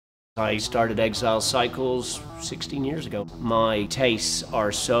I started Exile Cycles 16 years ago. My tastes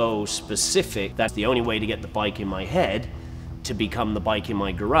are so specific that the only way to get the bike in my head to become the bike in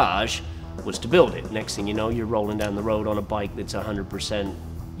my garage was to build it. Next thing you know, you're rolling down the road on a bike that's 100%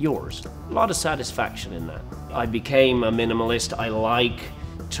 yours. A lot of satisfaction in that. I became a minimalist. I like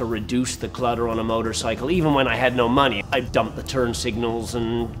to reduce the clutter on a motorcycle. Even when I had no money, I dumped the turn signals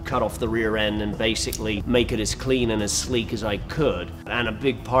and cut off the rear end and basically make it as clean and as sleek as I could. And a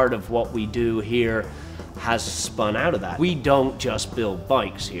big part of what we do here has spun out of that. We don't just build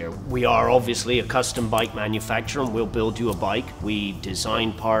bikes here. We are obviously a custom bike manufacturer, and we'll build you a bike. We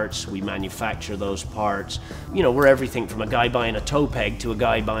design parts, we manufacture those parts. You know, we're everything from a guy buying a toe peg to a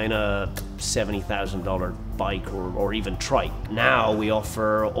guy buying a $70,000 bike or even trike. Now we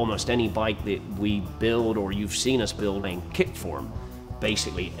offer almost any bike that we build or you've seen us build in kit form.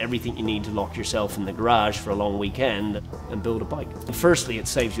 Basically everything you need to lock yourself in the garage for a long weekend and build a bike. Firstly, it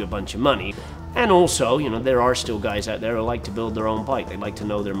saves you a bunch of money. And also, you know, there are still guys out there who like to build their own bike. They like to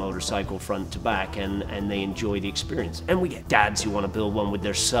know their motorcycle front to back, and they enjoy the experience. And we get dads who want to build one with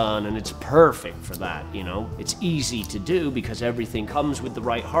their son, and it's perfect for that, you know. It's easy to do because everything comes with the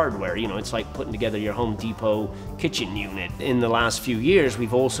right hardware. You know, it's like putting together your Home Depot kitchen unit. In the last few years,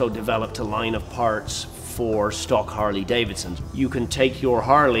 we've also developed a line of parts for stock Harley Davidsons. You can take your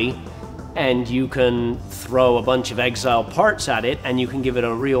Harley and you can throw a bunch of Exile parts at it and you can give it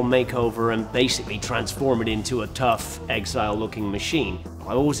a real makeover and basically transform it into a tough Exile looking machine.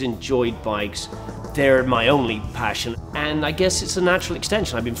 I always enjoyed bikes. They're my only passion, and I guess it's a natural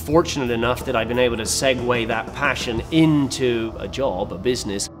extension. I've been fortunate enough that I've been able to segue that passion into a job, a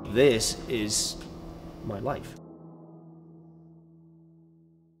business. This is my life.